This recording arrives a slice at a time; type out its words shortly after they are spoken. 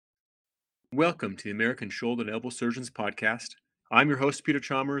Welcome to the American Shoulder and Elbow Surgeons Podcast. I'm your host, Peter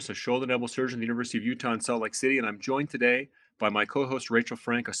Chalmers, a shoulder and elbow surgeon at the University of Utah in Salt Lake City, and I'm joined today by my co-host, Rachel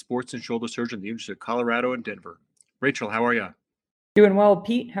Frank, a sports and shoulder surgeon at the University of Colorado in Denver. Rachel, how are you? Doing well,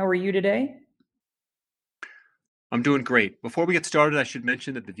 Pete. How are you today? I'm doing great. Before we get started, I should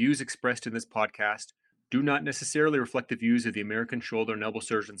mention that the views expressed in this podcast do not necessarily reflect the views of the American Shoulder and Elbow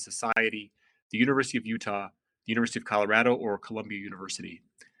Surgeons Society, the University of Utah, the University of Colorado, or Columbia University.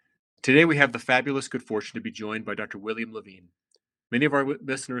 Today, we have the fabulous good fortune to be joined by Dr. William Levine. Many of our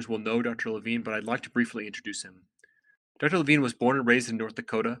listeners will know Dr. Levine, but I'd like to briefly introduce him. Dr. Levine was born and raised in North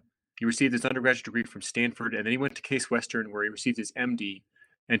Dakota. He received his undergraduate degree from Stanford, and then he went to Case Western, where he received his MD,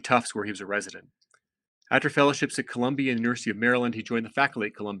 and Tufts, where he was a resident. After fellowships at Columbia and the University of Maryland, he joined the faculty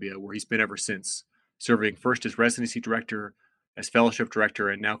at Columbia, where he's been ever since, serving first as residency director, as fellowship director,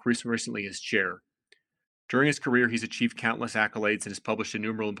 and now recently as chair. During his career, he's achieved countless accolades and has published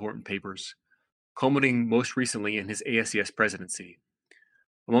innumerable important papers, culminating most recently in his ASES presidency.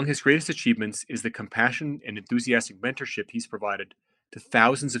 Among his greatest achievements is the compassion and enthusiastic mentorship he's provided to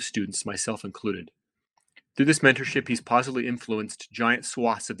thousands of students, myself included. Through this mentorship, he's positively influenced giant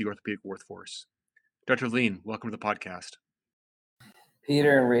swaths of the orthopedic workforce. Dr. Levine, welcome to the podcast.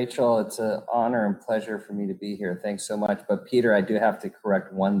 Peter and Rachel, it's an honor and pleasure for me to be here. Thanks so much. But Peter, I do have to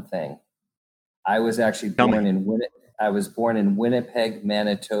correct one thing. I was actually born in Winnipeg,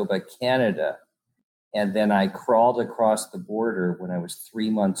 Manitoba, Canada. And then I crawled across the border when I was 3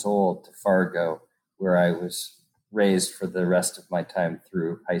 months old to Fargo, where I was raised for the rest of my time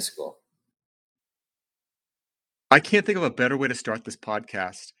through high school. I can't think of a better way to start this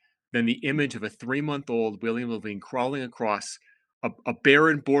podcast than the image of a 3-month-old William Levine crawling across a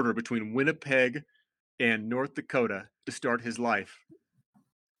barren border between Winnipeg and North Dakota to start his life.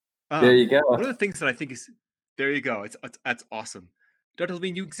 There you go. One of the things that I think is, there you go. That's awesome. Dr.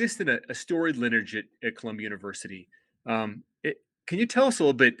 Levine, you exist in a storied lineage at Columbia University. Can you tell us a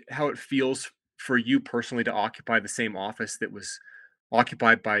little bit how it feels for you personally to occupy the same office that was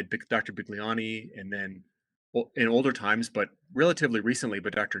occupied by Dr. Bigliani and then in older times, but relatively recently, by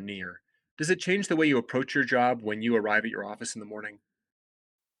Dr. Neer? Does it change the way you approach your job when you arrive at your office in the morning?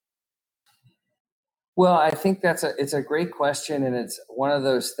 Well, I think it's a great question, and it's one of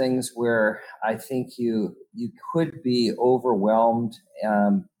those things where I think you could be overwhelmed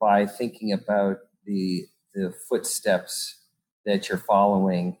by thinking about the footsteps that you're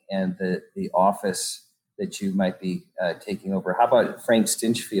following and the office that you might be taking over. How about Frank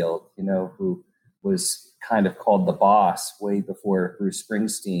Stinchfield, who was kind of called the boss way before Bruce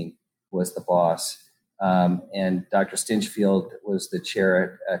Springsteen was the boss? And Dr. Stinchfield was the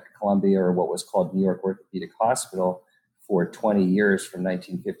chair at Columbia, or what was called New York Orthopedic Hospital, for 20 years from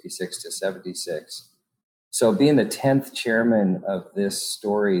 1956 to 76. So being the 10th chairman of this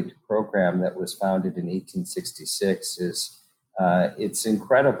storied program that was founded in 1866 it's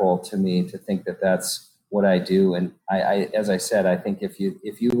incredible to me to think that that's what I do. And I as I said, I think if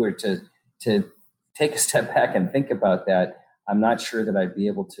you were to take a step back and think about that, I'm not sure that I'd be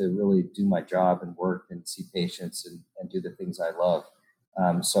able to really do my job and work and see patients and do the things I love.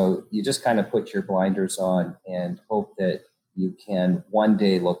 So you just kind of put your blinders on and hope that you can one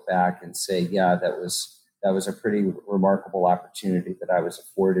day look back and say, yeah, that was a pretty remarkable opportunity that I was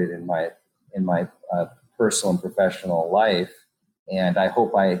afforded in my personal and professional life. And I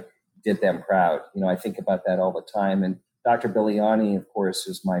hope I did them proud. I think about that all the time. And Dr. Bigliani, of course,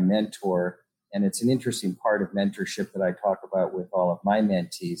 is my mentor. And it's an interesting part of mentorship that I talk about with all of my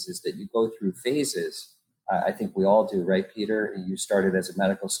mentees, is that you go through phases. I think we all do, right, Peter? You started as a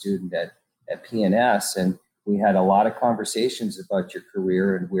medical student at PNS, and we had a lot of conversations about your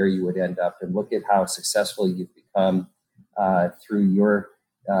career and where you would end up, and look at how successful you've become through your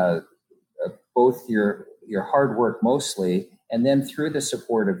both your hard work mostly, and then through the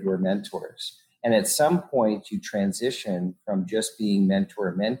support of your mentors. And at some point, you transition from just being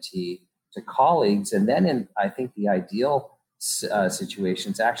mentor-mentee to colleagues, and then in, I think, the ideal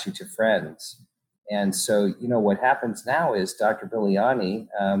situations, actually to friends. And so, what happens now is Dr. Bigliani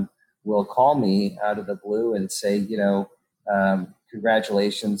will call me out of the blue and say,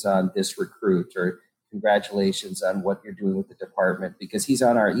 congratulations on this recruit, or congratulations on what you're doing with the department, because he's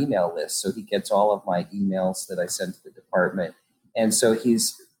on our email list. So he gets all of my emails that I send to the department. And so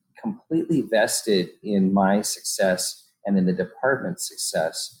he's completely vested in my success and in the department's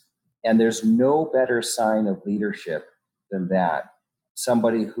success. And there's no better sign of leadership than that.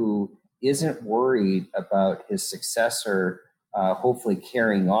 Somebody who isn't worried about his successor hopefully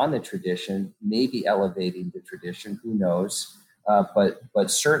carrying on the tradition, maybe elevating the tradition, who knows,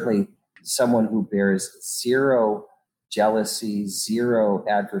 but certainly someone who bears zero jealousy, zero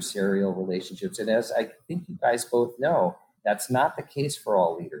adversarial relationships. And as I think you guys both know, that's not the case for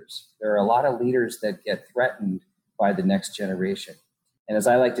all leaders. There are a lot of leaders that get threatened by the next generation. And as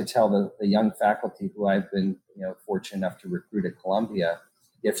I like to tell the young faculty who I've been fortunate enough to recruit at Columbia,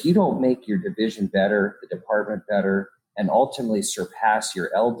 if you don't make your division better, the department better, and ultimately surpass your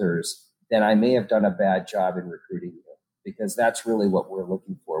elders, then I may have done a bad job in recruiting you, because that's really what we're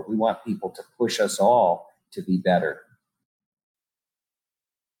looking for. We want people to push us all to be better.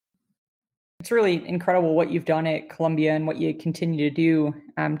 It's really incredible what you've done at Columbia and what you continue to do.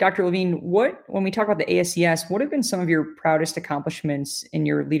 Dr. Levine, when we talk about the ASES, what have been some of your proudest accomplishments in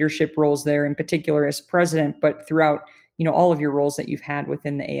your leadership roles there, in particular as president, but throughout all of your roles that you've had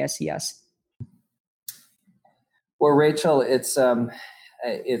within the ASES? Well, Rachel, it's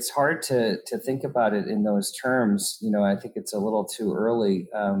hard to think about it in those terms. I think it's a little too early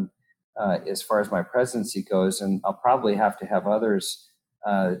as far as my presidency goes, and I'll probably have to have others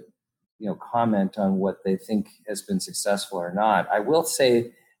comment on what they think has been successful or not. I will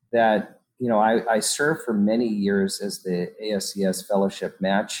say that, I served for many years as the ASES Fellowship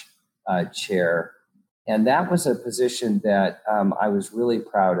Match Chair, and that was a position that I was really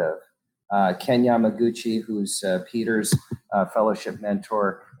proud of. Ken Yamaguchi, who's Peter's fellowship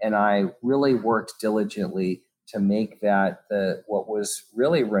mentor, and I really worked diligently to make that what was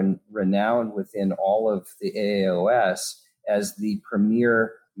really renowned within all of the AAOS as the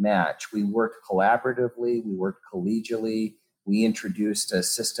premier match. We worked collaboratively, we worked collegially. We introduced a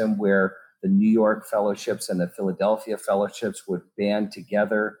system where the New York fellowships and the Philadelphia fellowships would band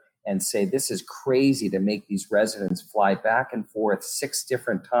together and say, this is crazy to make these residents fly back and forth 6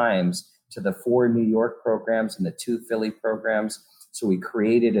 different times to the 4 New York programs and the 2 Philly programs. So we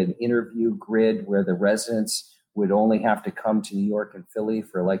created an interview grid where the residents would only have to come to New York and Philly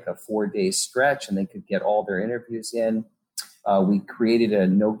for like a 4-day stretch, and they could get all their interviews in. We created a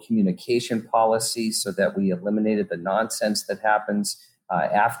no communication policy so that we eliminated the nonsense that happens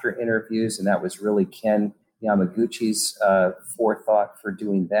after interviews. And that was really Ken Yamaguchi's forethought for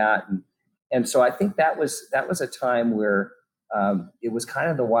doing that. And so I think that was a time where it was kind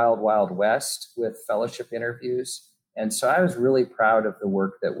of the wild, wild west with fellowship interviews. And so I was really proud of the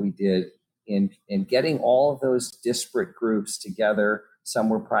work that we did in getting all of those disparate groups together. Some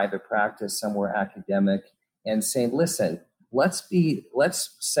were private practice, some were academic, and saying, listen, let's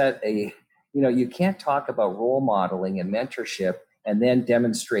set a, you can't talk about role modeling and mentorship and then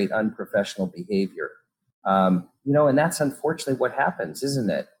demonstrate unprofessional behavior. And that's unfortunately what happens, isn't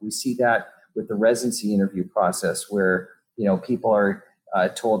it? We see that with the residency interview process where, people are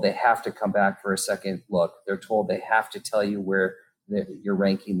told they have to come back for a second look. They're told they have to tell you where you're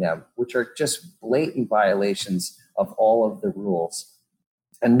ranking them, which are just blatant violations of all of the rules.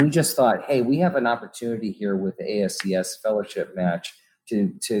 And we just thought, hey, we have an opportunity here with the ASES fellowship match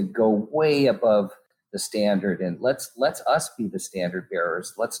to go way above the standard, and let's us be the standard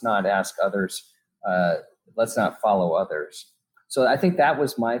bearers. Let's not ask others. Let's not follow others. So I think that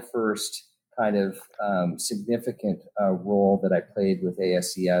was my first kind of significant role that I played with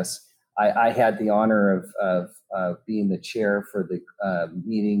ASES. I had the honor of being the chair for the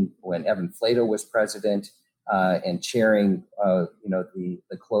meeting when Evan Flato was president. And chairing,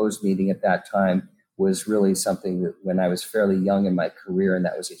 the closed meeting at that time was really something that when I was fairly young in my career, and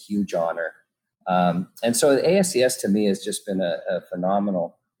that was a huge honor. And so the ASES to me has just been a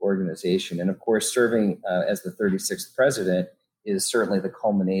phenomenal organization. And of course, serving as the 36th president is certainly the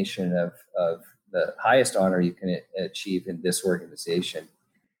culmination of the highest honor you can achieve in this organization.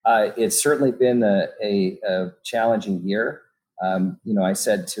 It's certainly been a challenging year. I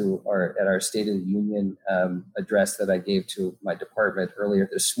said at our State of the Union address that I gave to my department earlier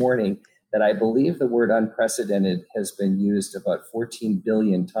this morning that I believe the word unprecedented has been used about 14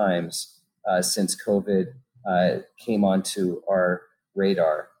 billion times since COVID came onto our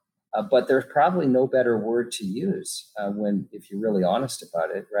radar. But there's probably no better word to use if you're really honest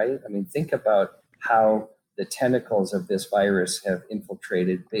about it, right? I mean, think about how the tentacles of this virus have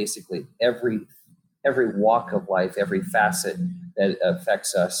infiltrated basically every walk of life, every facet that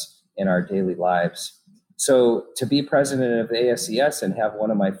affects us in our daily lives. So to be president of ASES and have one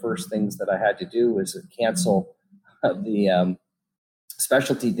of my first things that I had to do was cancel the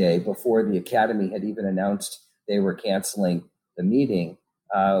specialty day before the Academy had even announced they were canceling the meeting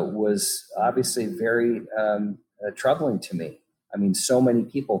was obviously very troubling to me. I mean, so many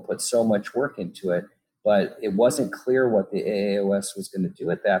people put so much work into it, but it wasn't clear what the AAOS was going to do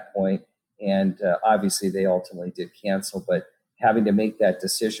at that point. And obviously they ultimately did cancel, but having to make that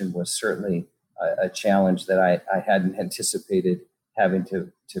decision was certainly a challenge that I hadn't anticipated having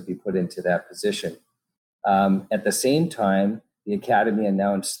to be put into that position. At the same time, the Academy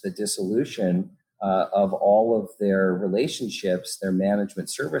announced the dissolution of all of their relationships, their management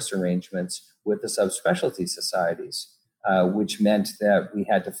service arrangements with the subspecialty societies, which meant that we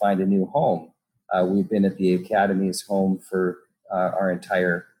had to find a new home. We've been at the Academy's home for our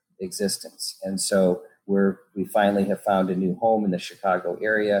entire existence. And so we finally have found a new home in the Chicago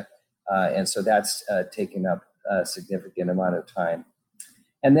area. And so that's taken up a significant amount of time.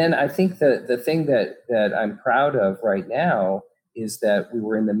 And then I think the thing that I'm proud of right now is that we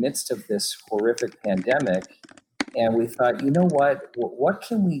were in the midst of this horrific pandemic, and we thought, you know what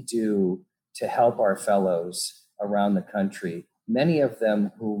can we do to help our fellows around the country? Many of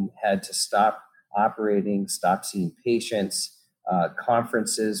them who had to stop operating, stop seeing patients,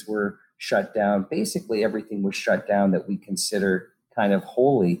 conferences were shut down. Basically, everything was shut down that we consider kind of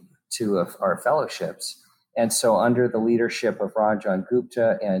holy to our fellowships. And so under the leadership of Ranjan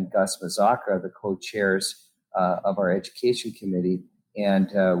Gupta and Gus Mazzacca, the co-chairs of our education committee, and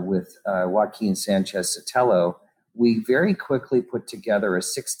with Joaquin Sanchez Sotelo, we very quickly put together a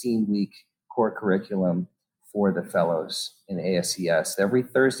 16-week core curriculum for the fellows in ASES. Every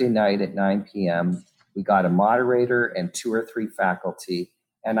Thursday night at 9 p.m., we got a moderator and 2 or 3 faculty.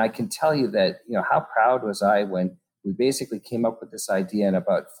 And I can tell you that, how proud was I when we basically came up with this idea, and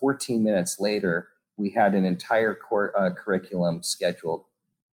about 14 minutes later, we had an entire curriculum scheduled.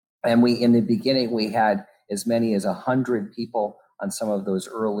 And in the beginning, we had as many as 100 people on some of those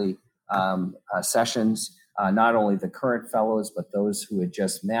early sessions, not only the current fellows, but those who had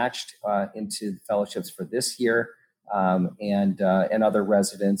just matched into fellowships for this year, and other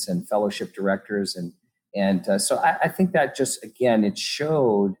residents and fellowship directors. And so I think that just, again, it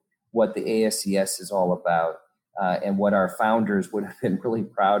showed what the ASES is all about, and what our founders would have been really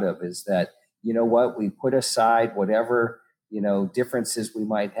proud of is that, we put aside whatever, differences we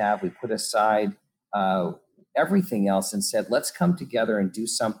might have. We put aside everything else and said, let's come together and do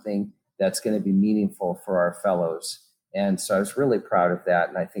something that's going to be meaningful for our fellows. And so I was really proud of that.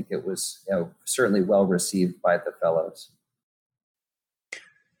 And I think it was certainly well received by the fellows.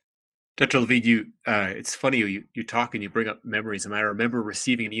 Dr. Levine, it's funny, you talk and you bring up memories. And I remember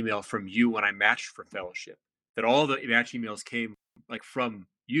receiving an email from you when I matched for fellowship, that all the match emails came from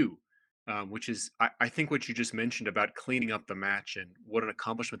you. Which is, I think, what you just mentioned about cleaning up the match and what an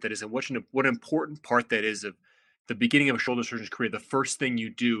accomplishment that is, and what an important part that is of the beginning of a shoulder surgeon's career. The first thing you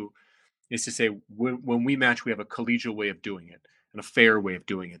do is to say, when we match, we have a collegial way of doing it and a fair way of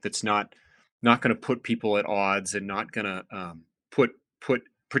doing it. That's not going to put people at odds and not going to put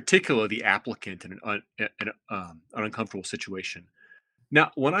particularly the applicant in an uncomfortable situation.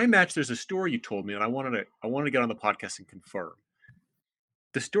 Now, when I matched, there's a story you told me, and I wanted to get on the podcast and confirm.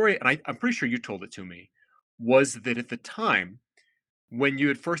 The story, and I'm pretty sure you told it to me, was that at the time when you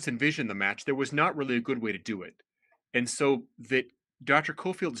had first envisioned the match, there was not really a good way to do it. And so that Dr.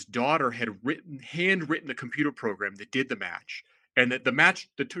 Cofield's daughter had handwritten the computer program that did the match. And that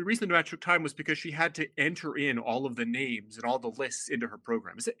the reason the match took time was because she had to enter in all of the names and all the lists into her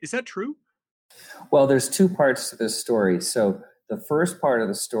program. Is that true? Well, there's 2 parts to this story. So the first part of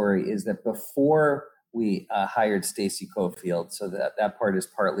the story is that before we hired Stacy Cofield, so that part is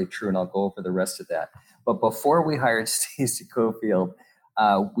partly true, and I'll go over the rest of that. But before we hired Stacy Cofield,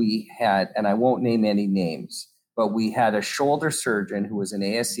 we had, and I won't name any names, but we had a shoulder surgeon who was an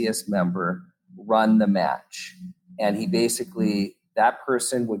ASES member run the match. And he basically, that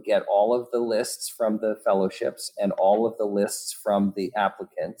person would get all of the lists from the fellowships and all of the lists from the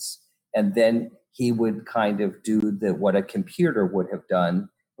applicants. And then he would kind of do what a computer would have done.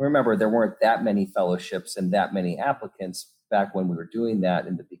 Remember, there weren't that many fellowships and that many applicants back when we were doing that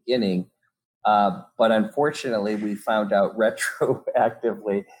in the beginning. But unfortunately, we found out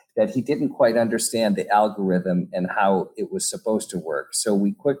retroactively that he didn't quite understand the algorithm and how it was supposed to work. So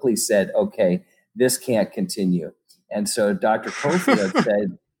we quickly said, okay, this can't continue. And so Dr. Cofield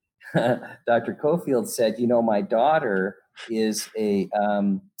said, my daughter is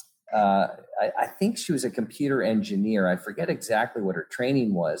I think she was a computer engineer. I forget exactly what her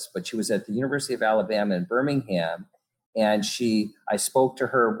training was, but she was at the University of Alabama in Birmingham. And I spoke to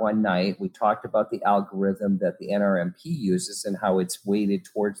her one night. We talked about the algorithm that the NRMP uses and how it's weighted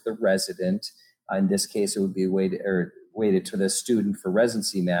towards the resident. In this case, it would be weighted to the student for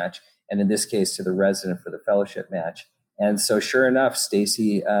residency match. And in this case, to the resident for the fellowship match. And so sure enough,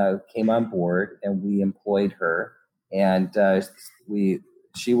 Stacy came on board and we employed her. And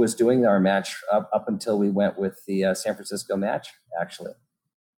she was doing our match up until we went with the San Francisco match, actually.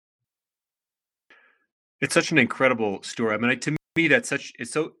 It's such an incredible story. I mean, to me, it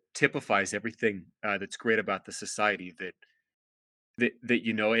so typifies everything that's great about the society, that that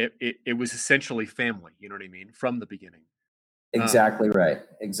it was essentially family. You know what I mean, from the beginning. Exactly right.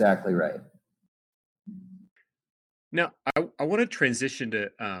 Exactly right. Now, I want to transition to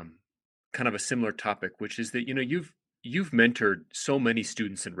kind of a similar topic, which is that you've mentored so many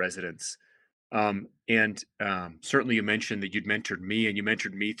students and residents, and certainly you mentioned that you'd mentored me, and you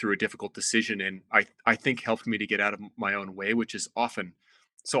mentored me through a difficult decision, and I think helped me to get out of my own way, which is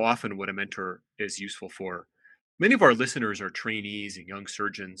so often what a mentor is useful for. Many of our listeners are trainees and young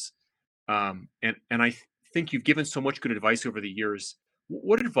surgeons, and think you've given so much good advice over the years.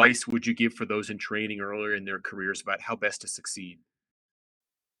 What advice would you give for those in training earlier in their careers about how best to succeed?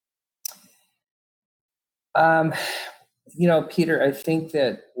 Um, Peter, I think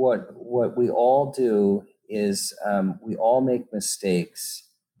that what we all do is we all make mistakes,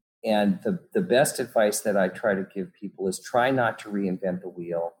 and the best advice that I try to give people is try not to reinvent the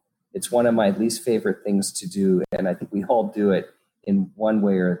wheel. It's one of my least favorite things to do, and I think we all do it in one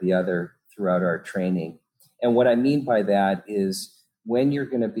way or the other throughout our training. And what I mean by that is when you're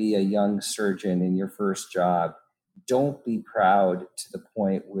going to be a young surgeon in your first job, don't be proud to the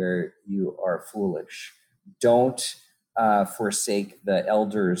point where you are foolish. Don't forsake the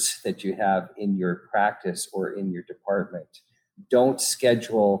elders that you have in your practice or in your department. Don't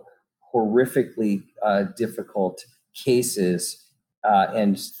schedule horrifically difficult cases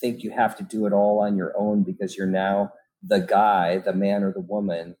and think you have to do it all on your own because you're now the guy, the man or the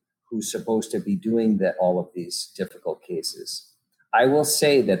woman who's supposed to be doing all of these difficult cases. I will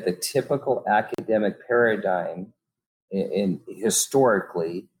say that the typical academic paradigm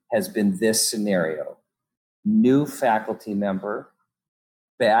historically has been this scenario: new faculty member,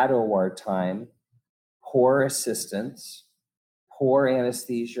 bad OR time, poor assistance, poor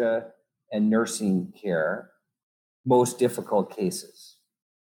anesthesia and nursing care, most difficult cases.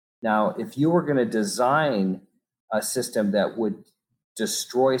 Now, if you were going to design a system that would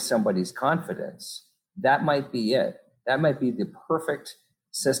destroy somebody's confidence, that might be it. That might be the perfect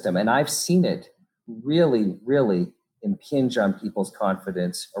system. And I've seen it really, really impinge on people's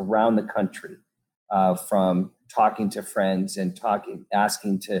confidence around the country, from talking to friends and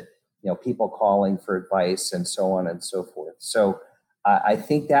asking to, people calling for advice and so on and so forth. So I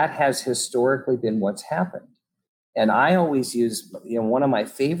think that has historically been what's happened. And I always use, one of my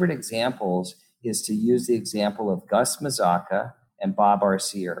favorite examples is to use the example of Gus Mazzocca and Bob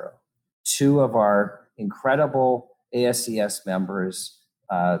Arciero, two of our incredible ASES members.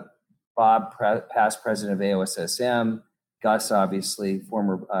 Bob, past president of AOSSM, Gus, obviously,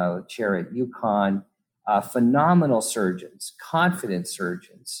 former chair at UConn, phenomenal surgeons, confident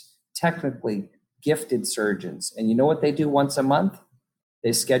surgeons, technically gifted surgeons. And you know what they do once a month?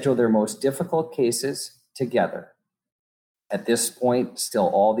 They schedule their most difficult cases together. At this point, still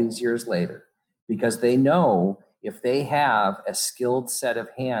all these years later, because they know if they have a skilled set of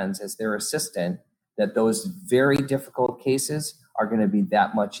hands as their assistant, that those very difficult cases are going to be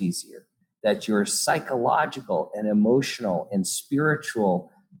that much easier, that your psychological and emotional and spiritual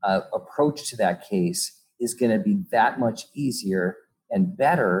approach to that case is going to be that much easier and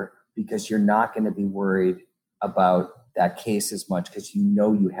better because you're not going to be worried about that case as much because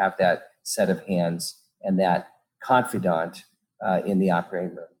you have that set of hands and that confidant in the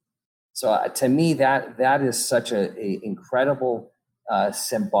operating room. So to me, that is such a incredible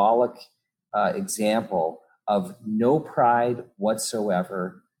symbolic example of no pride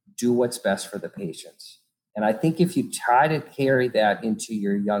whatsoever. Do what's best for the patients. And I think if you try to carry that into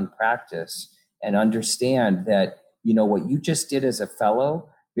your young practice and understand that, what you just did as a fellow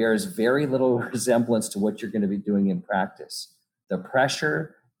bears very little resemblance to what you're going to be doing in practice. The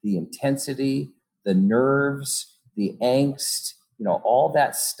pressure, the intensity, the nerves, the angst, all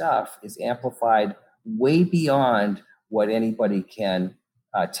that stuff is amplified way beyond what anybody can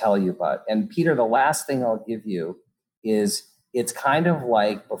tell you about. And Peter, the last thing I'll give you is it's kind of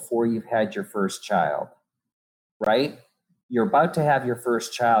like before you've had your first child, right? You're about to have your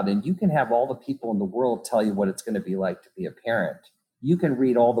first child, and you can have all the people in the world tell you what it's going to be like to be a parent. You can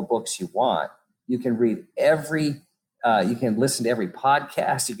read all the books you want. You can read you can listen to every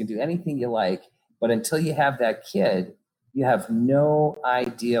podcast. You can do anything you like. But until you have that kid, you have no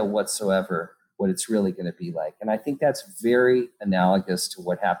idea whatsoever what it's really going to be like. And I think that's very analogous to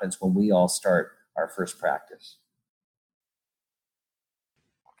what happens when we all start our first practice.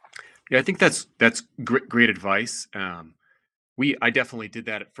 Yeah, I think that's great advice. I definitely did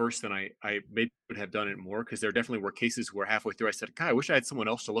that at first, and I maybe would have done it more because there definitely were cases where halfway through I said, "God, I wish I had someone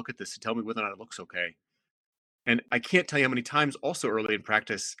else to look at this to tell me whether or not it looks okay." And I can't tell you how many times also early in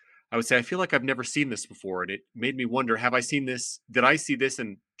practice I would say, "I feel like I've never seen this before," and it made me wonder, have I seen this? Did I see this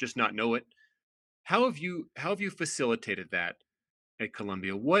and just not know it? How have you facilitated that? at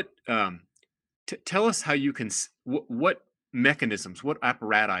Columbia. Tell us how you can, what mechanisms, what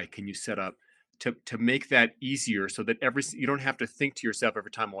apparatus can you set up to make that easier so that you don't have to think to yourself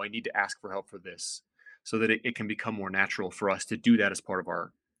every time, oh, I need to ask for help for this, so that it can become more natural for us to do that as part of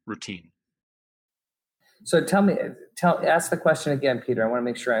our routine. So ask the question again, Peter. I want to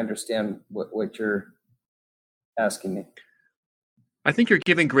make sure I understand what you're asking me. I think you're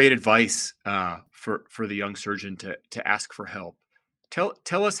giving great advice for the young surgeon to ask for help.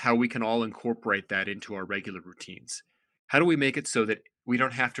 Tell us how we can all incorporate that into our regular routines. How do we make it so that we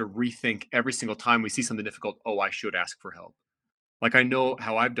don't have to rethink every single time we see something difficult, oh, I should ask for help? Like, I know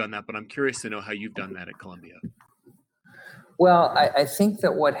how I've done that, but I'm curious to know how you've done that at Columbia. Well, I think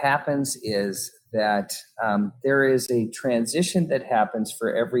that what happens is that there is a transition that happens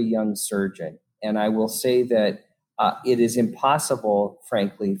for every young surgeon. And I will say that it is impossible,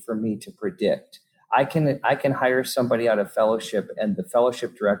 frankly, for me to predict. I can hire somebody out of fellowship, and the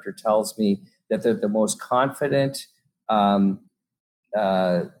fellowship director tells me that they're the most confident,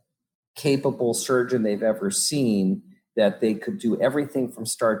 capable surgeon they've ever seen, that they could do everything from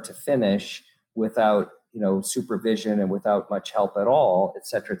start to finish without supervision and without much help at all, et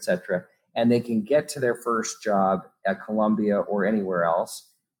cetera, et cetera. And they can get to their first job at Columbia or anywhere else,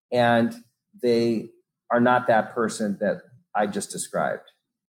 and they are not that person that I just described.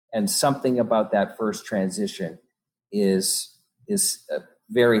 And something about that first transition is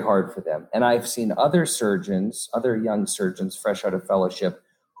very hard for them. And I've seen other young surgeons fresh out of fellowship,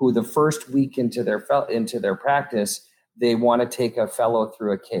 who the first week into their practice, they want to take a fellow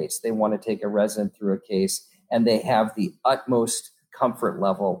through a case. They want to take a resident through a case, and they have the utmost comfort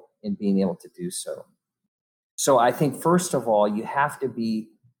level in being able to do so. So I think, first of all, you have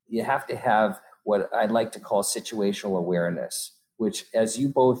to have what I'd like to call situational awareness, which, as you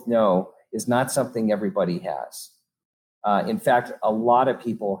both know, is not something everybody has. In fact, a lot of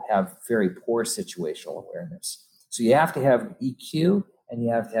people have very poor situational awareness. So you have to have EQ and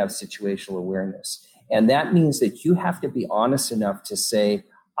you have to have situational awareness. And that means that you have to be honest enough to say,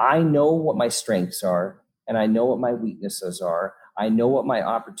 I know what my strengths are, and I know what my weaknesses are. I know what my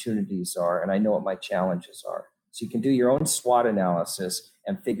opportunities are, and I know what my challenges are. So you can do your own SWOT analysis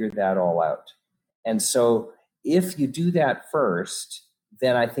and figure that all out. And so if you do that first,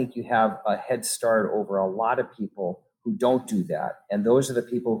 then I think you have a head start over a lot of people who don't do that. And those are the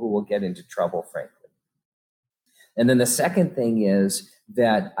people who will get into trouble, frankly. And then the second thing is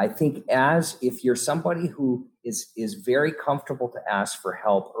that I think, if you're somebody who is very comfortable to ask for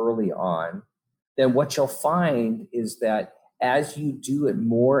help early on, then what you'll find is that as you do it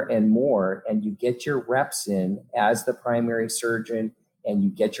more and more, and you get your reps in as the primary surgeon, and you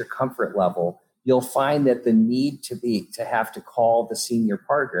get your comfort level, you'll find that the need to have to call the senior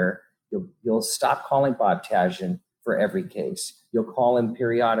partner, you'll stop calling Bob Tajian for every case. You'll call him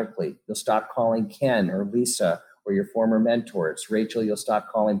periodically. You'll stop calling Ken or Lisa or your former mentors. Rachel, you'll stop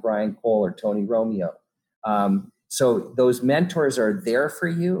calling Brian Cole or Tony Romeo. So those mentors are there for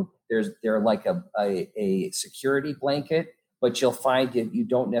you. They're like a security blanket, but you'll find that you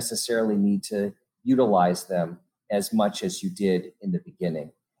don't necessarily need to utilize them as much as you did in the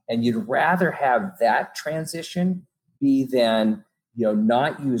beginning. And you'd rather have that transition be than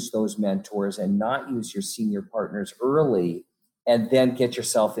not use those mentors and not use your senior partners early, and then get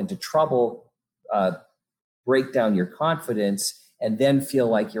yourself into trouble, break down your confidence, and then feel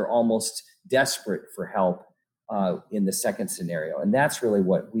like you're almost desperate for help in the second scenario. And that's really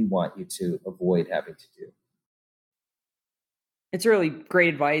what we want you to avoid having to do. It's really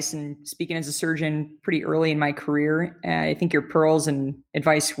great advice. And speaking as a surgeon pretty early in my career, I think your pearls and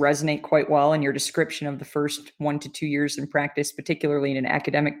advice resonate quite well. And your description of the first 1 to 2 years in practice, particularly in an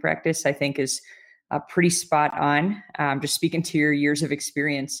academic practice, I think is pretty spot on. Just speaking to your years of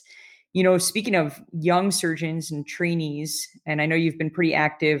experience. Speaking of young surgeons and trainees, and I know you've been pretty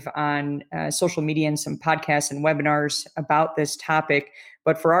active on social media and some podcasts and webinars about this topic,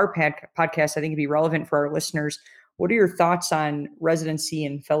 but for our podcast, I think it'd be relevant for our listeners. What are your thoughts on residency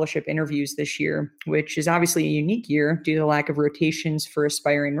and fellowship interviews this year, which is obviously a unique year due to the lack of rotations for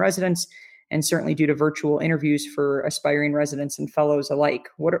aspiring residents, and certainly due to virtual interviews for aspiring residents and fellows alike?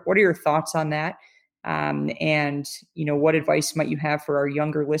 What are your thoughts on that? And what advice might you have for our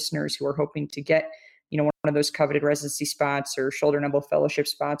younger listeners who are hoping to get, one of those coveted residency spots or shoulder and elbow fellowship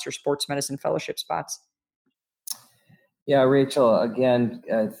spots or sports medicine fellowship spots? Yeah, Rachel, again,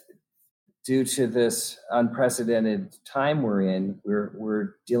 due to this unprecedented time we're in,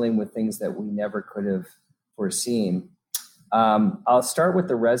 we're dealing with things that we never could have foreseen. I'll start with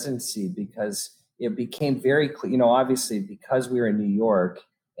the residency because it became very clear, obviously because we were in New York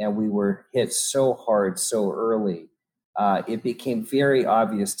and we were hit so hard so early, it became very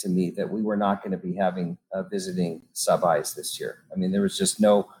obvious to me that we were not going to be having visiting sub-Is this year. I mean, there was just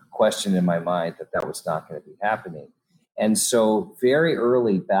no question in my mind that that was not going to be happening. And so very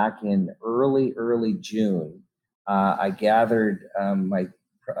early, back in early June, I gathered my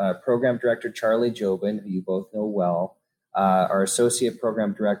program director, Charlie Jobin, who you both know well, our associate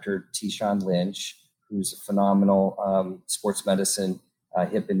program director, Tishan Lynch, who's a phenomenal sports medicine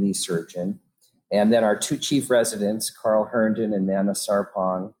hip and knee surgeon, and then our two chief residents, Carl Herndon and Nana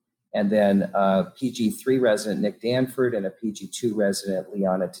Sarpong, and then PG3 resident, Nick Danford, and a PG2 resident,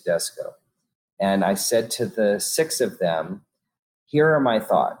 Liana Tedesco. And I said to the six of them, here are my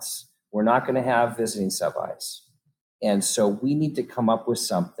thoughts. We're not going to have visiting sub-Is. And so we need to come up with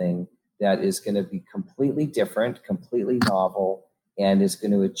something that is going to be completely different, completely novel, and is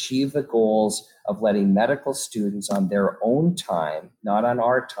going to achieve the goals of letting medical students on their own time, not on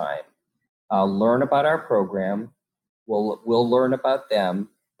our time, learn about our program. We'll learn about them,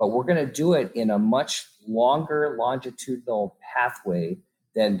 but we're going to do it in a much longer longitudinal pathway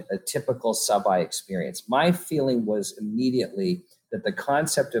than a typical sub-I experience. My feeling was immediately that the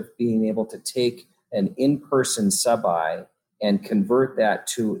concept of being able to take an in-person sub-I and convert that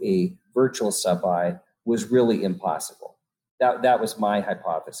to a virtual sub-I was really impossible. That was my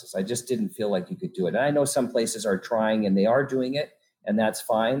hypothesis. I just didn't feel like you could do it. And I know some places are trying and they are doing it, and that's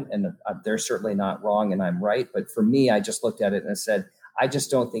fine. And they're certainly not wrong and I'm right. But for me, I just looked at it and I said, I just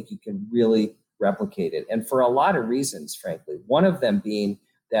don't think you can really replicate it. And for a lot of reasons, frankly, one of them being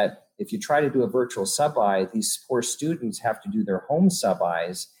that if you try to do a virtual sub-I, these poor students have to do their home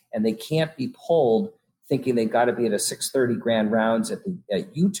sub-Is, and they can't be pulled thinking they got to be at a 6:30 grand rounds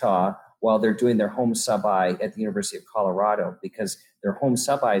at Utah while they're doing their home sub-I at the University of Colorado, because their home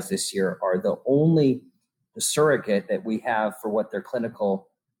sub-Is this year are the surrogate that we have for what their clinical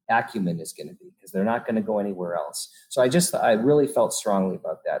acumen is going to be, because they're not going to go anywhere else. So I really felt strongly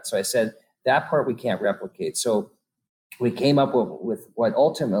about that. So I said, that part we can't replicate. So we came up with what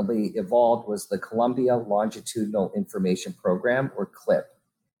ultimately evolved was the Columbia Longitudinal Information Program, or CLIP.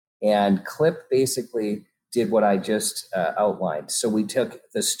 And CLIP basically did what I just outlined. So we took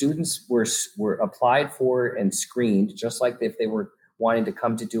the students were applied for and screened, just like if they were wanting to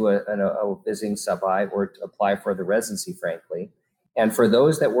come to do a visiting sub-I or to apply for the residency, frankly. And for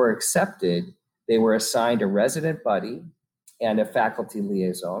those that were accepted, they were assigned a resident buddy and a faculty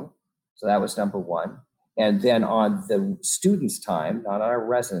liaison. So that was number one. And then on the students' time, not on our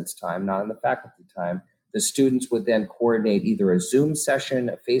residents' time, not on the faculty time, the students would then coordinate either a Zoom session,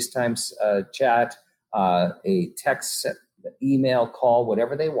 a FaceTime chat, a text, email, call,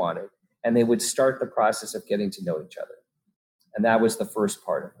 whatever they wanted. And they would start the process of getting to know each other. And that was the first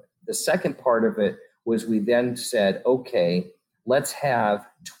part of it. The second part of it was we then said, okay, let's have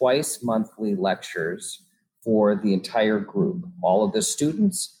twice monthly lectures for the entire group, all of the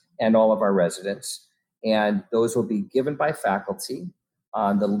students and all of our residents. And those will be given by faculty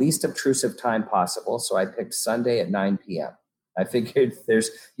on the least obtrusive time possible. So I picked Sunday at 9 p.m. I figured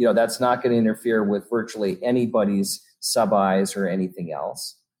that's not going to interfere with virtually anybody's sub-Is or anything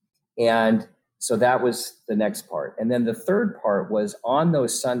else. And so that was the next part. And then the third part was on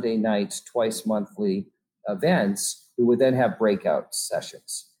those Sunday nights, twice monthly events, we would then have breakout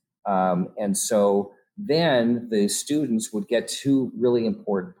sessions. And so then the students would get two really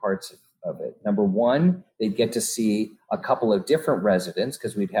important parts of it. Number one, they'd get to see a couple of different residents,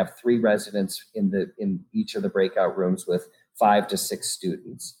 because we'd have 3 residents in each of the breakout rooms with 5 to 6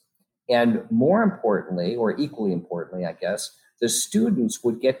 students. And more importantly, or equally importantly, I guess, the students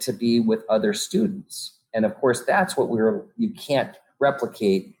would get to be with other students. And of course, that's what you can't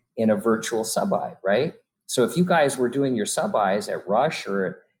replicate in a virtual sub-I, right? So if you guys were doing your sub-Is at Rush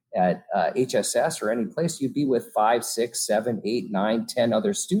or at HSS or any place, you'd be with 5, 6, 7, 8, 9, 10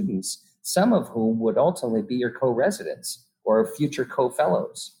 other students, some of whom would ultimately be your co-residents or future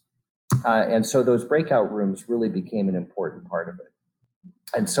co-fellows. And so those breakout rooms really became an important part of it.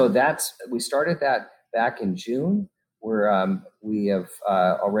 And so we started that back in June, where we have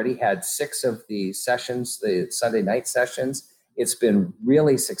already had 6 of the sessions, the Sunday night sessions. It's been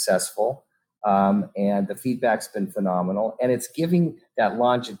really successful, and the feedback's been phenomenal. And it's giving that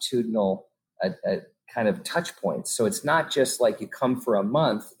longitudinal kind of touch points. So it's not just like you come for a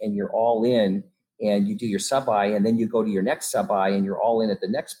month and you're all in and you do your sub-I, and then you go to your next sub-I and you're all in at the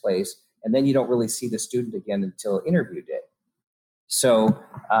next place, and then you don't really see the student again until interview day. So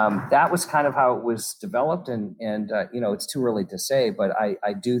that was kind of how it was developed, and it's too early to say, but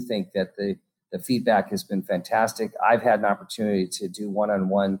I do think that the feedback has been fantastic. I've had an opportunity to do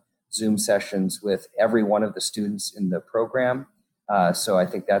one-on-one Zoom sessions with every one of the students in the program. So I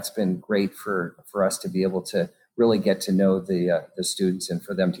think that's been great for us to be able to really get to know the students and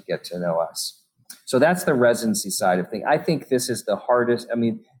for them to get to know us. So that's the residency side of things. I think this is the hardest. I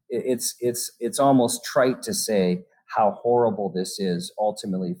mean, it's almost trite to say how horrible this is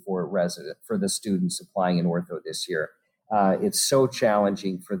ultimately for the students applying in ortho this year. It's so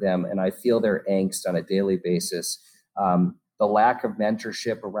challenging for them, and I feel their angst on a daily basis. The lack of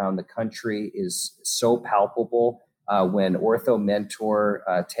mentorship around the country is so palpable. When Ortho Mentor,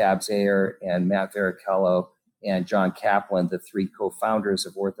 Tabs Ayer, and Matt Varichello and John Kaplan, the three co-founders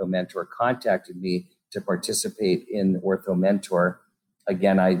of Ortho Mentor, contacted me to participate in Ortho Mentor.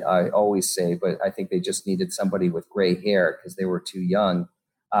 Again, I always say, but I think they just needed somebody with gray hair because they were too young.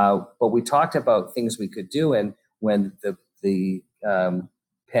 But we talked about things we could do, and when the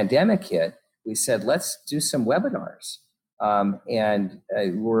pandemic hit, we said, let's do some webinars. And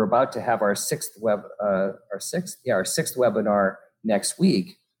we're about to have our sixth webinar next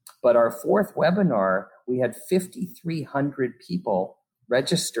week. But our fourth webinar, we had 5,300 people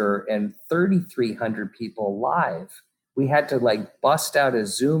register and 3,300 people live. We had to bust out a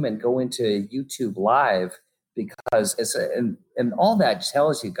Zoom and go into YouTube Live because and all that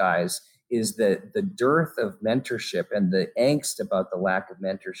tells you guys is that the dearth of mentorship and the angst about the lack of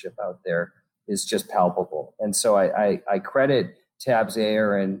mentorship out there is just palpable. And so I credit Tabs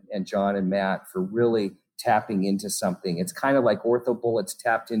Ayer and John and Matt for really tapping into something. It's kind of like Ortho Bullets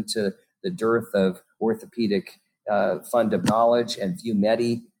tapped into the dearth of orthopedic fund of knowledge, and View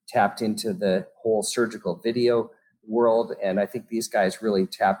Medi tapped into the whole surgical video world. And I think these guys really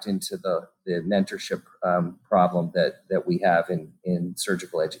tapped into the mentorship problem that we have in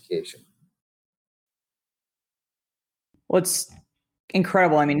surgical education. Well, it's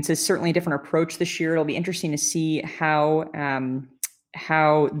incredible. I mean, it's certainly a different approach this year. It'll be interesting to see how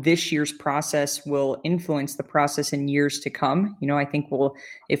this year's process will influence the process in years to come. I think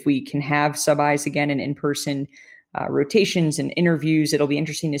if we can have sub-Is again and in-person rotations and interviews, it'll be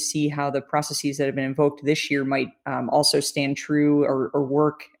interesting to see how the processes that have been invoked this year might also stand true or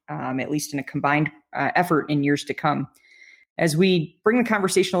work, at least in a combined effort in years to come. As we bring the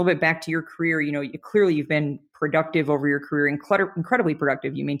conversation a little bit back to your career, clearly you've been productive over your career, incredibly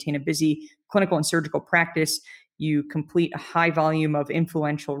productive. You maintain a busy clinical and surgical practice. You complete a high volume of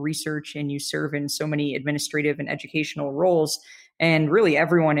influential research, and you serve in so many administrative and educational roles. And really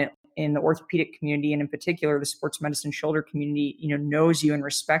everyone in the orthopedic community, and in particular the sports medicine shoulder community, knows you and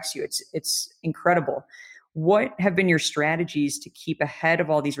respects you. It's incredible. What have been your strategies to keep ahead of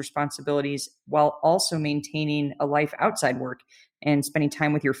all these responsibilities while also maintaining a life outside work and spending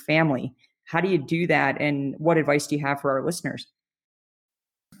time with your family? How do you do that? And what advice do you have for our listeners?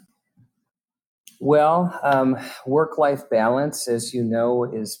 Well, work-life balance, as you know,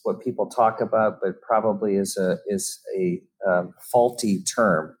 is what people talk about, but probably is a faulty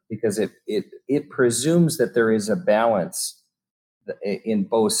term because it presumes that there is a balance in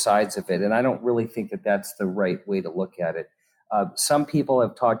both sides of it. And I don't really think that that's the right way to look at it. Some people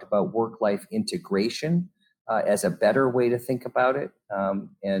have talked about work-life integration as a better way to think about it.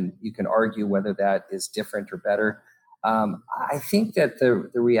 And you can argue whether that is different or better. I think that the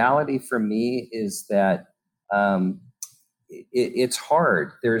reality for me is that it's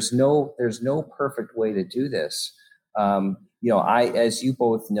hard. There's no perfect way to do this. As you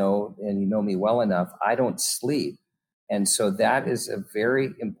both know, and you know me well enough, I don't sleep. And so that is a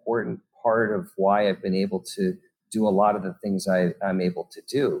very important part of why I've been able to do a lot of the things I'm able to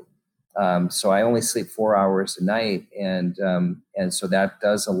do. So I only sleep 4 hours a night. And so that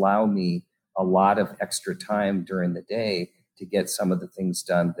does allow me a lot of extra time during the day to get some of the things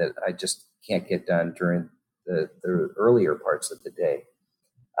done that I just can't get done during the earlier parts of the day.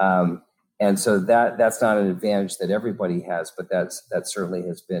 And so that's not an advantage that everybody has, but that certainly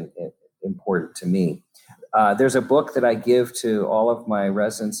has been important to me. There's a book that I give to all of my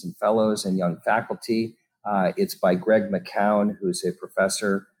residents and fellows and young faculty. It's by Greg McCown, who's a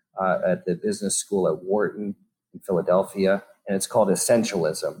professor at the business school at Wharton in Philadelphia, and it's called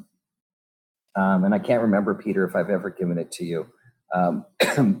Essentialism. And I can't remember, Peter, if I've ever given it to you,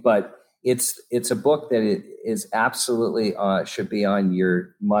 but it's a book that it is absolutely should be on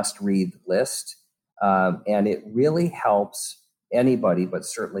your must-read list, and it really helps anybody, but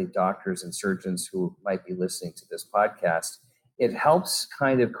certainly doctors and surgeons who might be listening to this podcast. It helps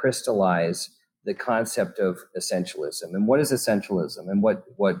kind of crystallize the concept of essentialism. And what is essentialism? And what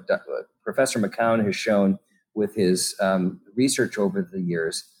Professor McCown has shown with his research over the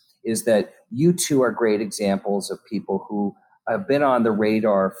years is that you two are great examples of people who have been on the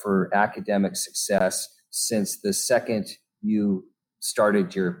radar for academic success since the second you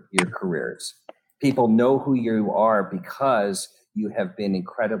started your careers. People know who you are because you have been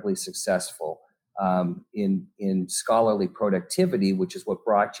incredibly successful. in scholarly productivity, which is what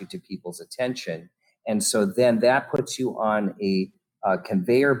brought you to people's attention. And so then that puts you on a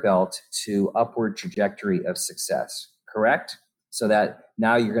conveyor belt to upward trajectory of success, correct? So that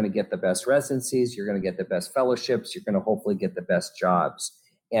now you're going to get the best residencies, you're going to get the best fellowships, you're going to hopefully get the best jobs.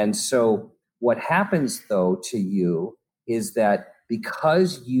 And so what happens though to you is that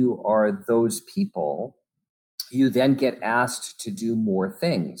because you are those people, you then get asked to do more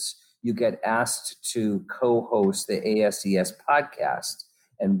things. You get asked to co-host the ASES podcast.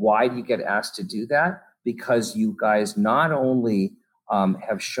 And why do you get asked to do that? Because you guys not only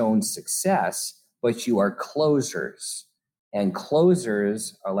have shown success, but you are closers. And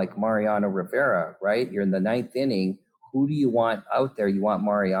closers are like Mariano Rivera, right? You're in the ninth inning. Who do you want out there? You want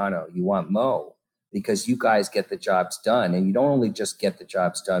Mariano, you want Mo, because you guys get the jobs done. And you don't only just get the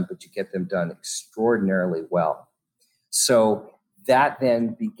jobs done, but you get them done extraordinarily well. So that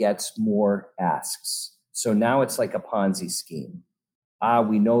then begets more asks. So now it's like a Ponzi scheme.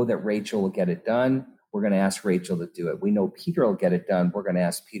 We know that Rachel will get it done. We're going to ask Rachel to do it. We know Peter will get it done. We're going to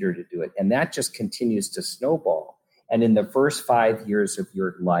ask Peter to do it. And that just continues to snowball. And in the first 5 years of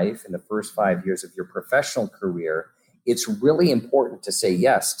your life, in the first 5 years of your professional career, it's really important to say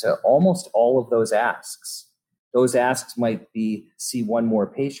yes to almost all of those asks. Those asks might be see one more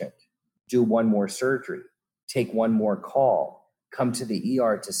patient, do one more surgery, take one more call, come to the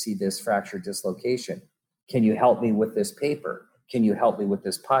ER to see this fracture dislocation. Can you help me with this paper? Can you help me with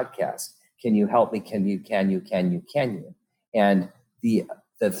this podcast? Can you help me? Can you? And the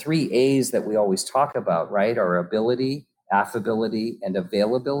three A's that we always talk about, right, are ability, affability, and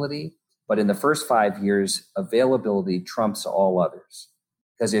availability. But in the first 5 years, availability trumps all others.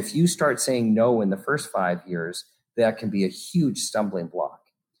 Because if you start saying no in the first 5 years, that can be a huge stumbling block.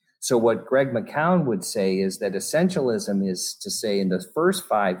 So what Greg McCown would say is that essentialism is to say in the first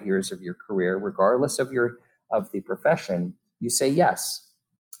 5 years of your career, regardless of the profession, you say yes,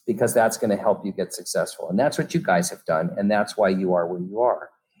 because that's going to help you get successful. And that's what you guys have done. And that's why you are where you are.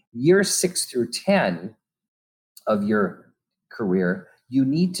 Years 6 through 10 of your career, you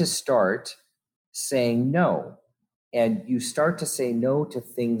need to start saying no. And you start to say no to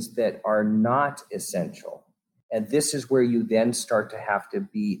things that are not essential. And this is where you then start to have to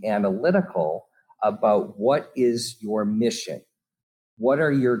be analytical about what is your mission? What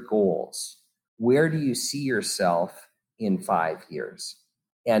are your goals? Where do you see yourself in 5 years?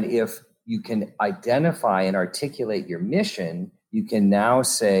 And if you can identify and articulate your mission, you can now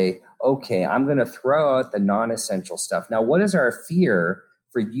say, okay, I'm going to throw out the non-essential stuff. Now, what is our fear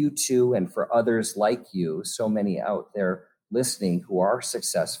for you two and for others like you, so many out there listening who are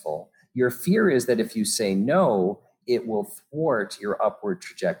successful? Your fear is that if you say no, it will thwart your upward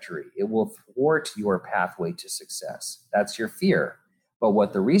trajectory. It will thwart your pathway to success. That's your fear. But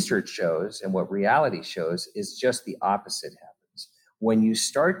what the research shows and what reality shows is just the opposite happens. When you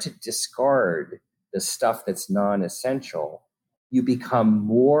start to discard the stuff that's non-essential, you become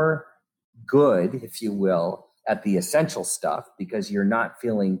more good, if you will, at the essential stuff because you're not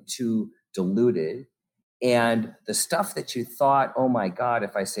feeling too diluted. And the stuff that you thought, oh my God,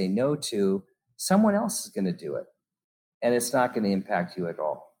 if I say no to, someone else is going to do it. And it's not going to impact you at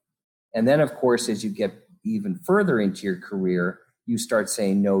all. And then, of course, as you get even further into your career, you start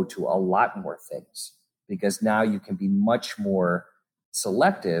saying no to a lot more things because now you can be much more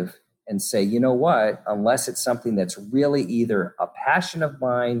selective and say, you know what, unless it's something that's really either a passion of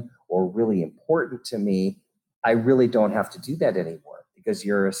mine or really important to me, I really don't have to do that anymore because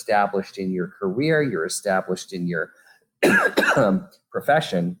you're established in your career, you're established in your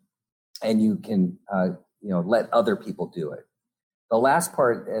profession, and you can let other people do it. The last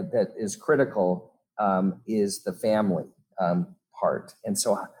part that is critical is the family part. And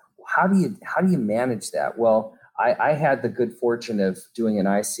so how do you manage that? Well, I had the good fortune of doing an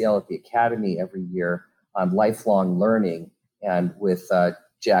ICL at the Academy every year on lifelong learning, and with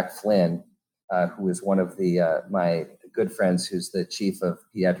Jack Flynn, who is one of my good friends, who's the chief of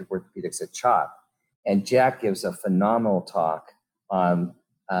pediatric orthopedics at CHOP. And Jack gives a phenomenal talk on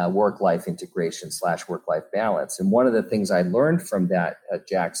work-life integration / work-life balance. And one of the things I learned from that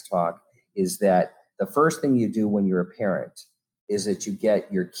Jack's talk is that the first thing you do when you're a parent is that you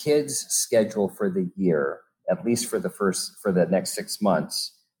get your kids' schedule for the year, at least for the next 6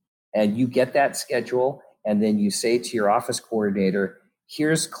 months. And you get that schedule, and then you say to your office coordinator,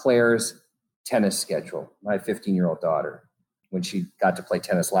 here's Claire's tennis schedule, my 15-year-old daughter, when she got to play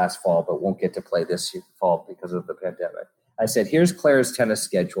tennis last fall, but won't get to play this fall because of the pandemic. I said, here's Claire's tennis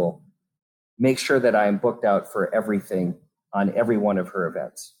schedule. Make sure that I am booked out for everything on every one of her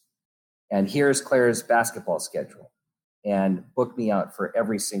events. And here's Claire's basketball schedule. And book me out for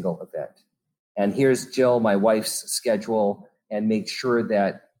every single event. And here's Jill, my wife's schedule, and make sure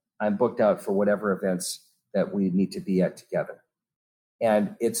that I'm booked out for whatever events that we need to be at together.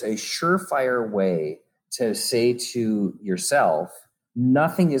 And it's a surefire way to say to yourself,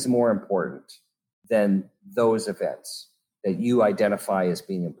 nothing is more important than those events that you identify as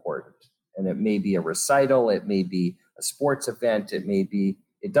being important. And it may be a recital, it may be a sports event,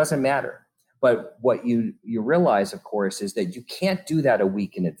 it doesn't matter. But what you realize, of course, is that you can't do that a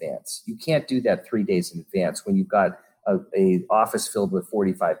week in advance. You can't do that 3 days in advance when you've got a office filled with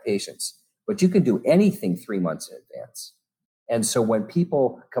 45 patients. But you can do anything 3 months in advance. And so when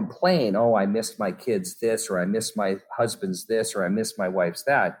people complain, oh, I missed my kids this, or I missed my husband's this, or I missed my wife's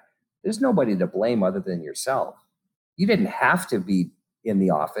that, there's nobody to blame other than yourself. You didn't have to be in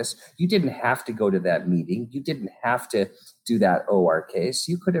the office. You didn't have to go to that meeting. You didn't have to do that OR case.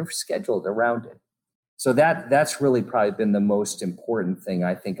 You could have scheduled around it. So that's really probably been the most important thing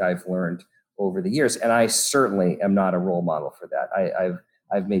I think I've learned over the years. And I certainly am not a role model for that.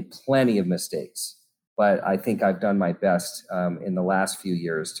 I've made plenty of mistakes, but I think I've done my best in the last few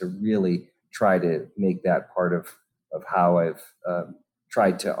years to really try to make that part of how I've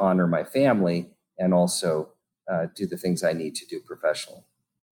tried to honor my family and also do the things I need to do professionally.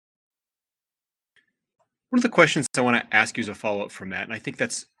 One of the questions I want to ask you as a follow-up from that, and I think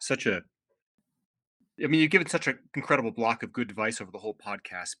that's you've given such an incredible block of good advice over the whole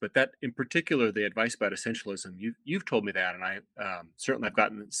podcast, but that in particular, the advice about essentialism, you've told me that, and I certainly I've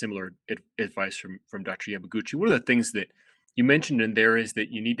gotten similar advice from Dr. Yamaguchi. One of the things that you mentioned in there is that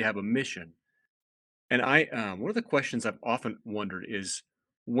you need to have a mission. And one of the questions I've often wondered is,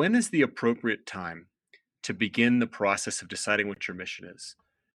 when is the appropriate time to begin the process of deciding what your mission is?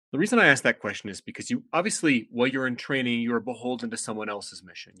 The reason I ask that question is because you obviously, while you're in training, you are beholden to someone else's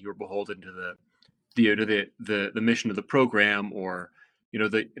mission. You're beholden to the mission of the program, or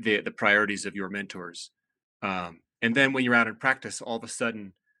the priorities of your mentors. And then when you're out in practice, all of a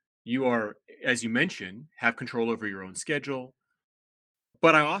sudden you are, as you mentioned, have control over your own schedule.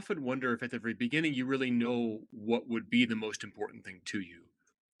 But I often wonder if at the very beginning you really know what would be the most important thing to you.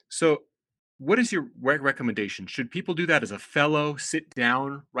 So what is your recommendation? Should people do that as a fellow, sit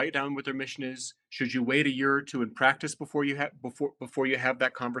down, write down what their mission is? Should you wait a year or two in practice before you have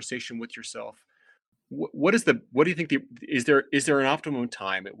that conversation with yourself? What do you think is there an optimum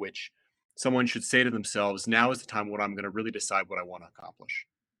time at which someone should say to themselves, now is the time when I'm going to really decide what I want to accomplish?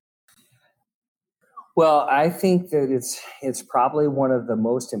 Well, I think that it's probably one of the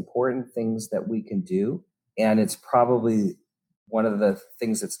most important things that we can do, and it's probably one of the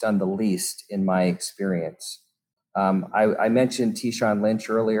things that's done the least in my experience. I mentioned Tyshawn Lynch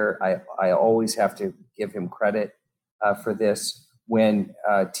earlier. I always have to give him credit for this. When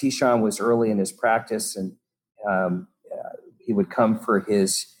Tyshawn was early in his practice, and he would come for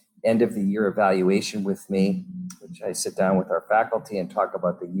his end of the year evaluation with me, which I sit down with our faculty and talk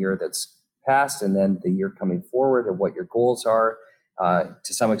about the year that's passed and then the year coming forward and what your goals are.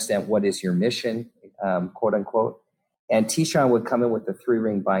 To some extent, what is your mission, quote unquote. And Tyshawn would come in with a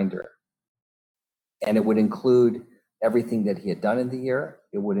 3-ring binder. And it would include everything that he had done in the year.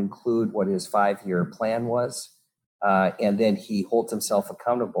 It would include what his 5-year plan was. And then he holds himself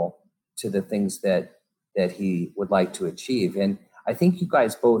accountable to the things that he would like to achieve. And I think you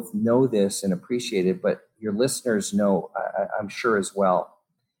guys both know this and appreciate it, but your listeners know, I'm sure as well.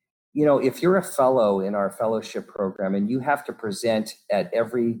 If you're a fellow in our fellowship program and you have to present at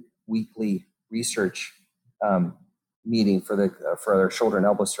every weekly research meeting for our shoulder and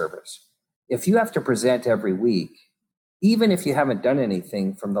elbow service, if you have to present every week, even if you haven't done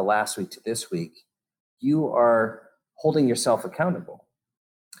anything from the last week to this week, you are holding yourself accountable.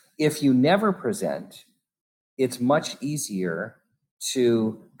 If you never present, it's much easier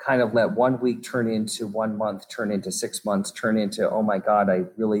to kind of let 1 week turn into 1 month, turn into 6 months, turn into, oh my God, I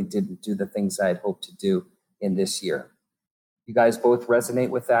really didn't do the things I had hoped to do in this year. You guys both resonate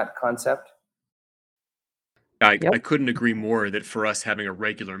with that concept? I couldn't agree more that for us, having a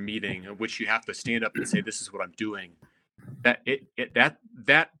regular meeting in which you have to stand up and say, this is what I'm doing, that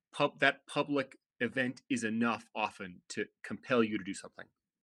public event is enough often to compel you to do something.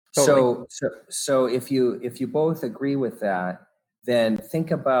 Totally. So if you both agree with that, then think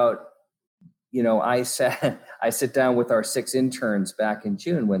about, I sit down with our 6 interns back in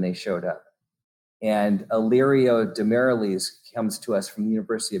June when they showed up, and Illyrio Demeriles comes to us from the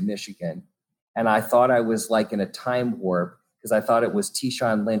University of Michigan. And I thought I was like in a time warp because I thought it was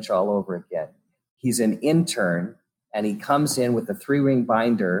Tyshawn Lynch all over again. He's an intern and he comes in with a 3-ring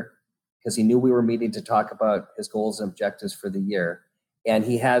binder because he knew we were meeting to talk about his goals and objectives for the year. And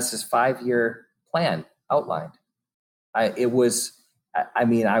he has his 5-year plan outlined. I was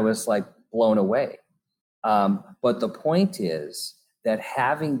like blown away. But the point is that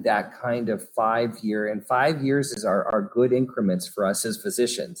having that kind of 5-year, and 5 years is are good increments for us as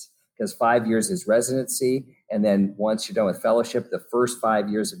physicians, because 5 years is residency. And then once you're done with fellowship, the first 5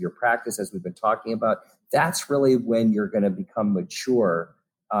 years of your practice, as we've been talking about, that's really when you're going to become mature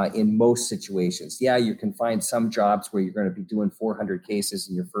in most situations. Yeah, you can find some jobs where you're going to be doing 400 cases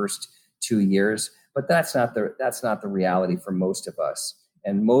in your first 2 years, but that's not the reality for most of us.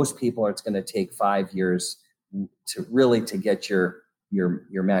 And most people, it's going to take 5 years to get your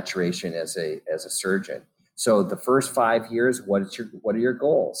maturation as a surgeon. So the first 5 years, what are your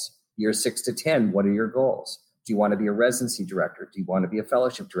goals? Year 6 to 10, what are your goals? Do you want to be a residency director? Do you want to be a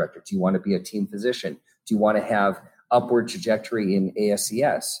fellowship director? Do you want to be a team physician? Do you want to have upward trajectory in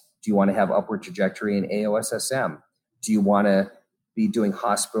ASES? Do you want to have upward trajectory in AOSSM? Do you want to be doing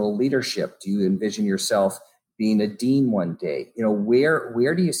hospital leadership? Do you envision yourself being a dean one day?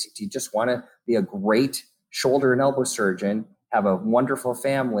 Where do you see? Do you just want to be a great shoulder and elbow surgeon, have a wonderful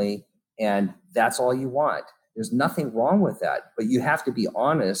family, and that's all you want? There's nothing wrong with that, but you have to be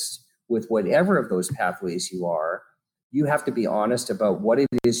honest with whatever of those pathways you are. You have to be honest about what it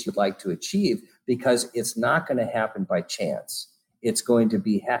is you'd like to achieve, because it's not going to happen by chance. It's going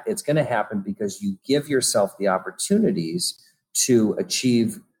to happen because you give yourself the opportunities to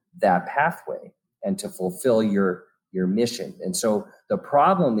achieve that pathway and to fulfill your mission. And so the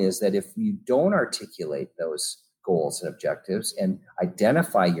problem is that if you don't articulate those goals and objectives and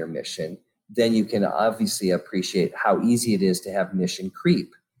identify your mission, then you can obviously appreciate how easy it is to have mission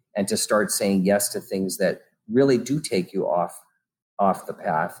creep and to start saying yes to things that really do take you off the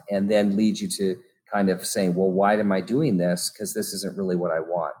path, and then lead you to kind of saying, well, why am I doing this? Because this isn't really what I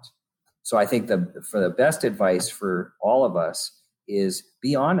want. So I think for the best advice for all of us is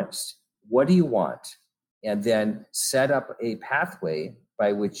be honest. What do you want? And then set up a pathway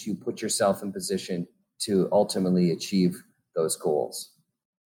by which you put yourself in position to ultimately achieve those goals.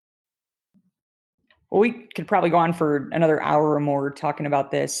 Well, we could probably go on for another hour or more talking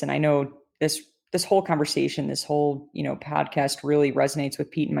about this. And I know this whole conversation, this whole, podcast really resonates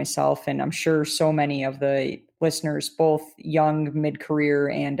with Pete and myself. And I'm sure so many of the listeners, both young, mid-career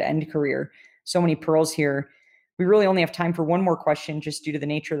and end career, so many pearls here. We really only have time for one more question, just due to the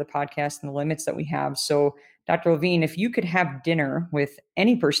nature of the podcast and the limits that we have. So Dr. Levine, if you could have dinner with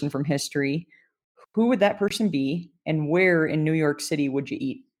any person from history, who would that person be, and where in New York City would you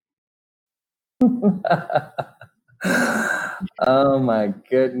eat? Oh my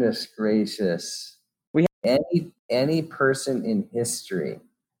goodness gracious. Any person in history.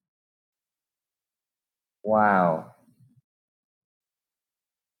 Wow.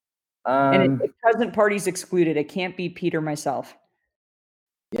 And present parties excluded. It can't be Pete or myself.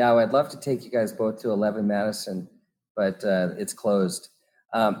 Yeah, I'd love to take you guys both to 11 Madison, but it's closed.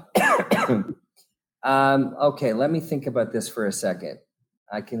 Okay, let me think about this for a second.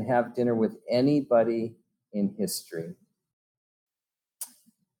 I can have dinner with anybody in history.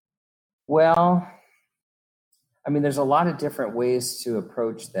 Well, I mean, there's a lot of different ways to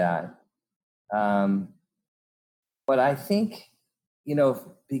approach that. But I think,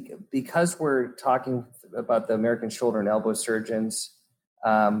 because we're talking about the American shoulder and elbow surgeons,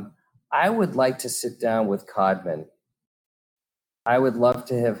 I would like to sit down with Codman. I would love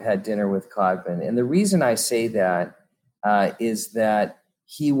to have had dinner with Codman. And the reason I say that is that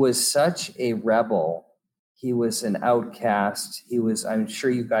he was such a rebel. He was an outcast. I'm sure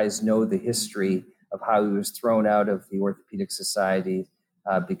you guys know the history of how he was thrown out of the Orthopedic Society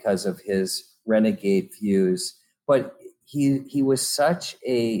because of his renegade views. But he was such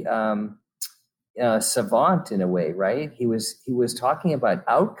a savant in a way, right? He was talking about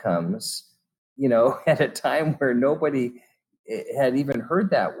outcomes, at a time where nobody had even heard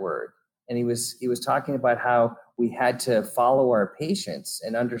that word. And he was talking about how we had to follow our patients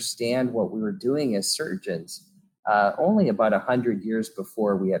and understand what we were doing as surgeons only about 100 years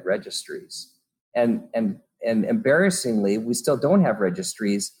before we had registries. And embarrassingly, we still don't have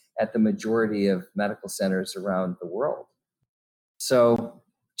registries at the majority of medical centers around the world. So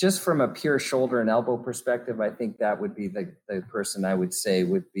just from a pure shoulder and elbow perspective, I think that would be the person I would say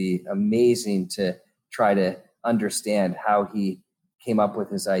would be amazing to try to understand how he came up with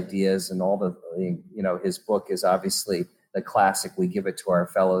his ideas, and all his book is obviously the classic. We give it to our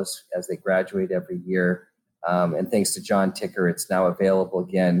fellows as they graduate every year. And thanks to John Ticker, it's now available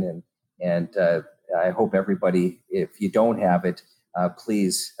again. And I hope everybody, if you don't have it,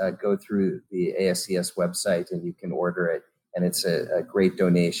 please go through the ASES website and you can order it. And it's a great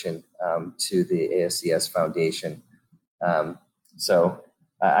donation to the ASES Foundation. So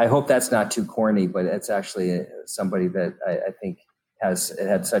I hope that's not too corny, but it's actually somebody that I think has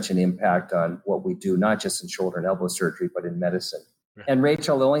had such an impact on what we do, not just in shoulder and elbow surgery, but in medicine. And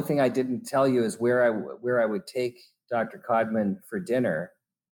Rachel, the only thing I didn't tell you is where I would take Dr. Codman for dinner.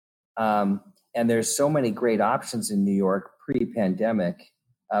 And there's so many great options in New York pre-pandemic,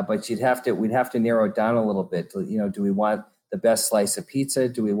 but we'd have to narrow it down a little bit. Do we want the best slice of pizza?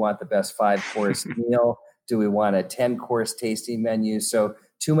 Do we want the best 5-course meal? Do we want a 10-course tasting menu? So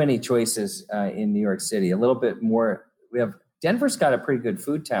too many choices in New York City. A little bit more. Denver's got a pretty good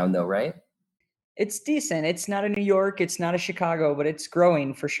food town though, right? It's decent. It's not a New York. It's not a Chicago, but it's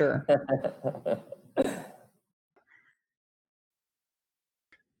growing for sure.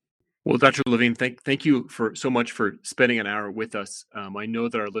 Well, Dr. Levine, thank you so much for spending an hour with us. I know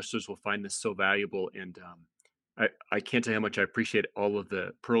that our listeners will find this so valuable, and I can't tell you how much I appreciate all of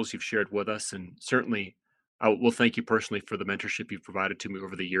the pearls you've shared with us, and certainly I will thank you personally for the mentorship you've provided to me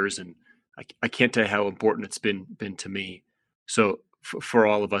over the years, and I can't tell you how important it's been to me. So for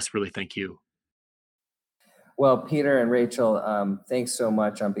all of us, really thank you. Well, Peter and Rachel, thanks so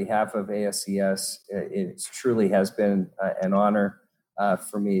much on behalf of ASES. It truly has been an honor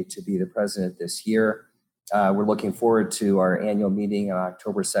for me to be the president this year. We're looking forward to our annual meeting on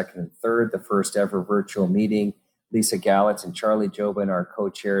October 2nd and 3rd, the first ever virtual meeting. Lisa Gallitz and Charlie Jobin, our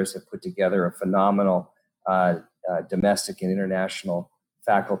co-chairs, have put together a phenomenal domestic and international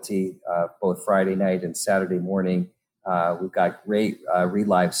faculty, both Friday night and Saturday morning. We've got great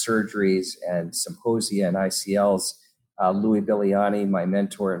relive surgeries and symposia and ICLs. Louis Biliani, my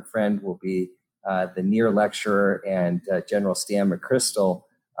mentor and friend, will be the near lecturer, and General Stan McChrystal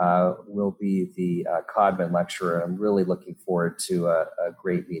will be the Codman lecturer. I'm really looking forward to a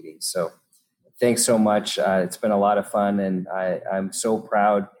great meeting. So thanks so much. It's been a lot of fun, and I'm so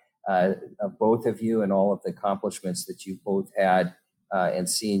proud of both of you and all of the accomplishments that you both had, and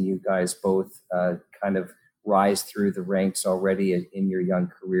seeing you guys both kind of rise through the ranks already in your young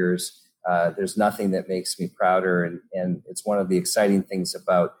careers. There's nothing that makes me prouder. And it's one of the exciting things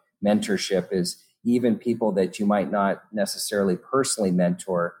about mentorship is even people that you might not necessarily personally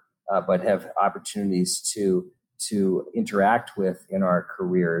mentor, but have opportunities to interact with in our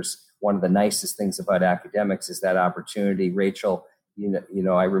careers. One of the nicest things about academics is that opportunity. Rachel, you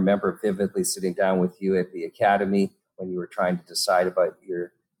know, I remember vividly sitting down with you at the academy when you were trying to decide about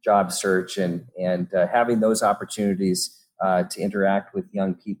your job search, and having those opportunities to interact with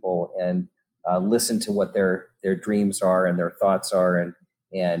young people and listen to what their dreams are and their thoughts are,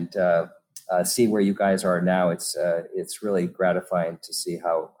 and see where you guys are now. It's really gratifying to see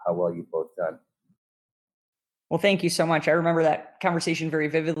how well you've both done. Well, thank you so much. I remember that conversation very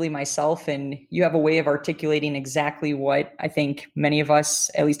vividly myself, and you have a way of articulating exactly what I think many of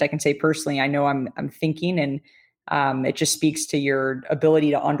us, at least I can say personally, I know I'm thinking, and it just speaks to your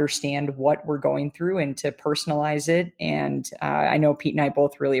ability to understand what we're going through and to personalize it. And I know Pete and I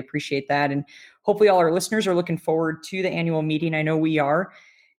both really appreciate that. And hopefully all our listeners are looking forward to the annual meeting. I know we are.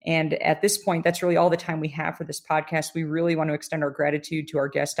 And at this point, that's really all the time we have for this podcast. We really want to extend our gratitude to our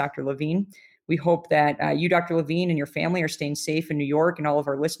guest, Dr. Levine. We hope that you, Dr. Levine, and your family are staying safe in New York, and all of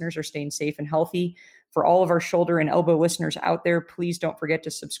our listeners are staying safe and healthy. For all of our shoulder and elbow listeners out there, please don't forget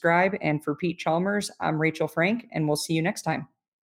to subscribe. And for Pete Chalmers, I'm Rachel Frank, and we'll see you next time.